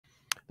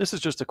This is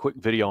just a quick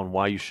video on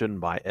why you shouldn't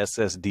buy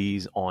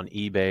SSDs on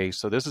eBay.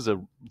 So this is a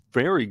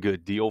very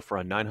good deal for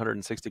a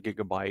 960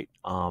 gigabyte.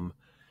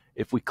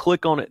 If we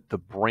click on it, the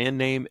brand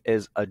name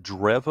is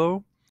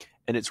Adrevo,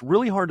 and it's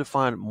really hard to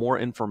find more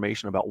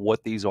information about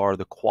what these are,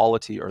 the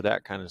quality, or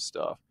that kind of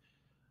stuff.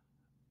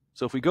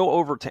 So if we go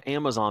over to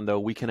Amazon, though,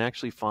 we can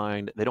actually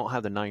find, they don't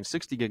have the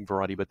 960 gig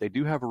variety, but they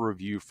do have a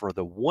review for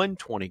the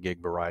 120 gig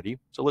variety.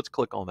 So let's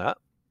click on that.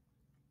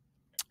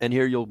 And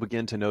here you'll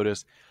begin to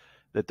notice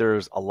that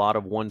there's a lot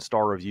of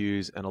one-star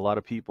reviews, and a lot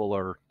of people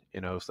are,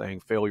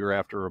 saying failure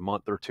after a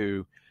month or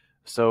two.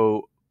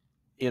 So,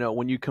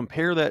 when you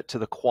compare that to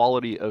the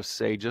quality of,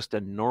 say, just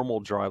a normal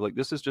drive, like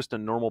this is just a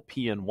normal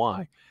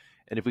PNY.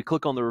 And if we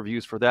click on the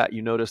reviews for that,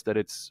 you notice that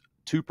it's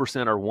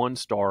 2% are one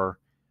star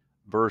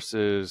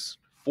versus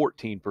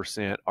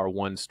 14% are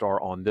one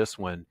star on this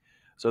one.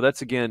 So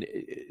that's, again,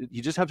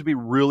 you just have to be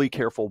really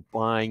careful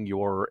buying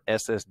your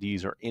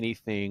SSDs or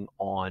anything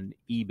on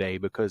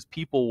eBay, because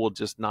people will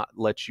just not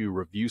let you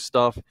review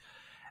stuff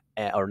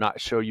or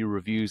not show you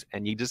reviews,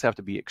 and you just have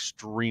to be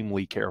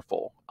extremely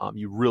careful.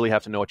 You really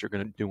have to know what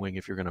you're doing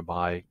if you're going to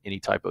buy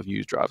any type of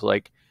used drives.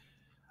 Like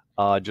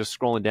just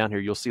scrolling down here,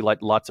 you'll see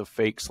like lots of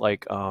fakes.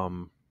 Like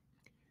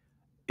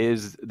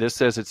this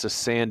says it's a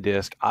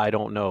SanDisk. I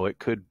don't know. It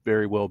could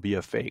very well be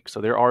a fake. So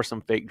there are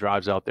some fake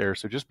drives out there.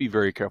 So just be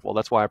very careful.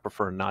 That's why I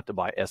prefer not to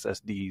buy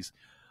SSDs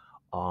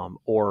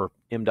or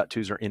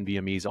M.2s or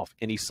NVMEs off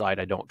any site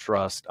I don't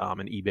trust.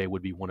 And eBay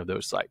would be one of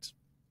those sites.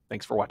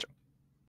 Thanks for watching.